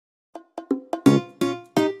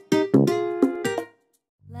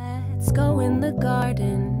Let's go in the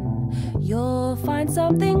garden. You'll find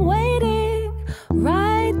something waiting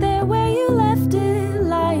right there where you left it,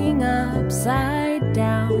 lying upside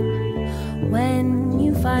down. When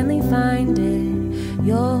you finally find it,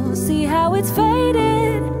 you'll see how it's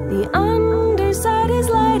faded. The underside is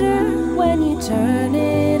lighter when you turn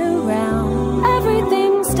it around.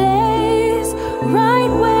 Everything stays right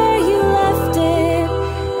where you left it.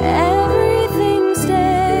 Everything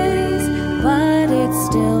stays, but it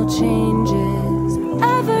still changes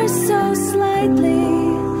ever so slightly,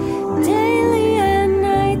 daily and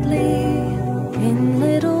nightly, in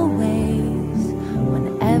little ways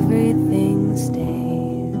when everything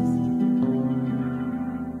stays.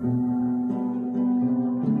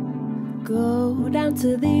 Go down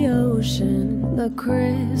to the ocean, the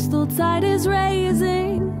crystal tide is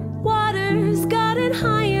raising. Water's gotten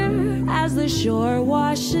higher as the shore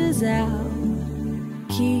washes out.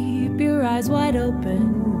 Keep your eyes wide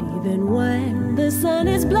open, even when the sun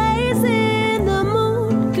is blazing. The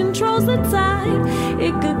moon controls the tide,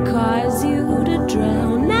 it could cause you to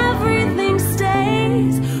drown. Everything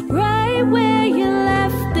stays right where you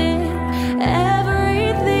left it.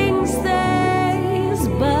 Everything stays,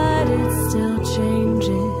 but it still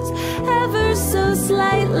changes ever so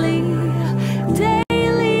slightly,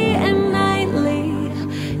 daily and nightly,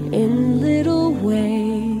 in little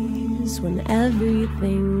ways when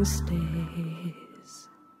everything stays.